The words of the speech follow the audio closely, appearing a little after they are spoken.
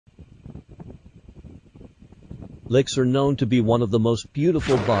Lakes are known to be one of the most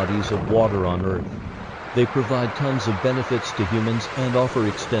beautiful bodies of water on Earth. They provide tons of benefits to humans and offer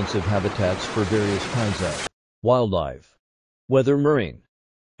extensive habitats for various kinds of wildlife, whether marine,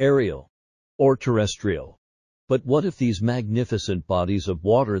 aerial, or terrestrial. But what if these magnificent bodies of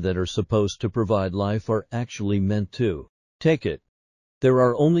water that are supposed to provide life are actually meant to take it? There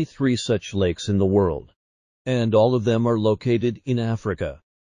are only 3 such lakes in the world, and all of them are located in Africa.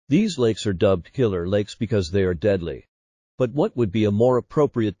 These lakes are dubbed killer lakes because they are deadly. But what would be a more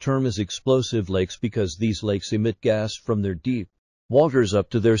appropriate term is explosive lakes, because these lakes emit gas from their deep waters up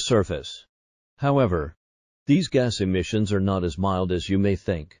to their surface. However, these gas emissions are not as mild as you may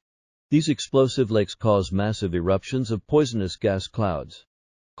think. These explosive lakes cause massive eruptions of poisonous gas clouds,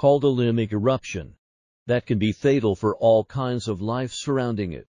 called a limnic eruption, that can be fatal for all kinds of life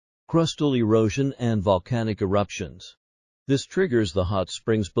surrounding it. Crustal erosion and volcanic eruptions. This triggers the hot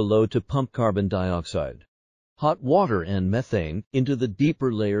springs below to pump carbon dioxide, hot water and methane into the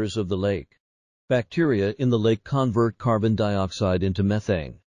deeper layers of the lake. Bacteria in the lake convert carbon dioxide into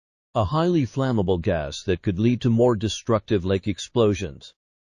methane, a highly flammable gas that could lead to more destructive lake explosions.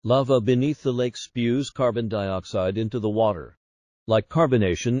 Lava beneath the lake spews carbon dioxide into the water, like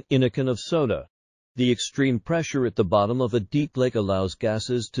carbonation in a can of soda. The extreme pressure at the bottom of a deep lake allows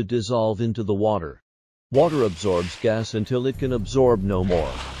gases to dissolve into the water. Water absorbs gas until it can absorb no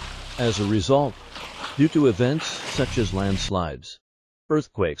more. As a result, due to events such as landslides,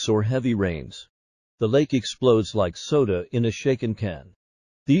 earthquakes, or heavy rains, the lake explodes like soda in a shaken can.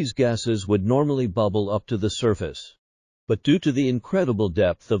 These gases would normally bubble up to the surface, but due to the incredible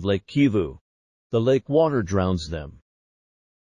depth of Lake Kivu, the lake water drowns them.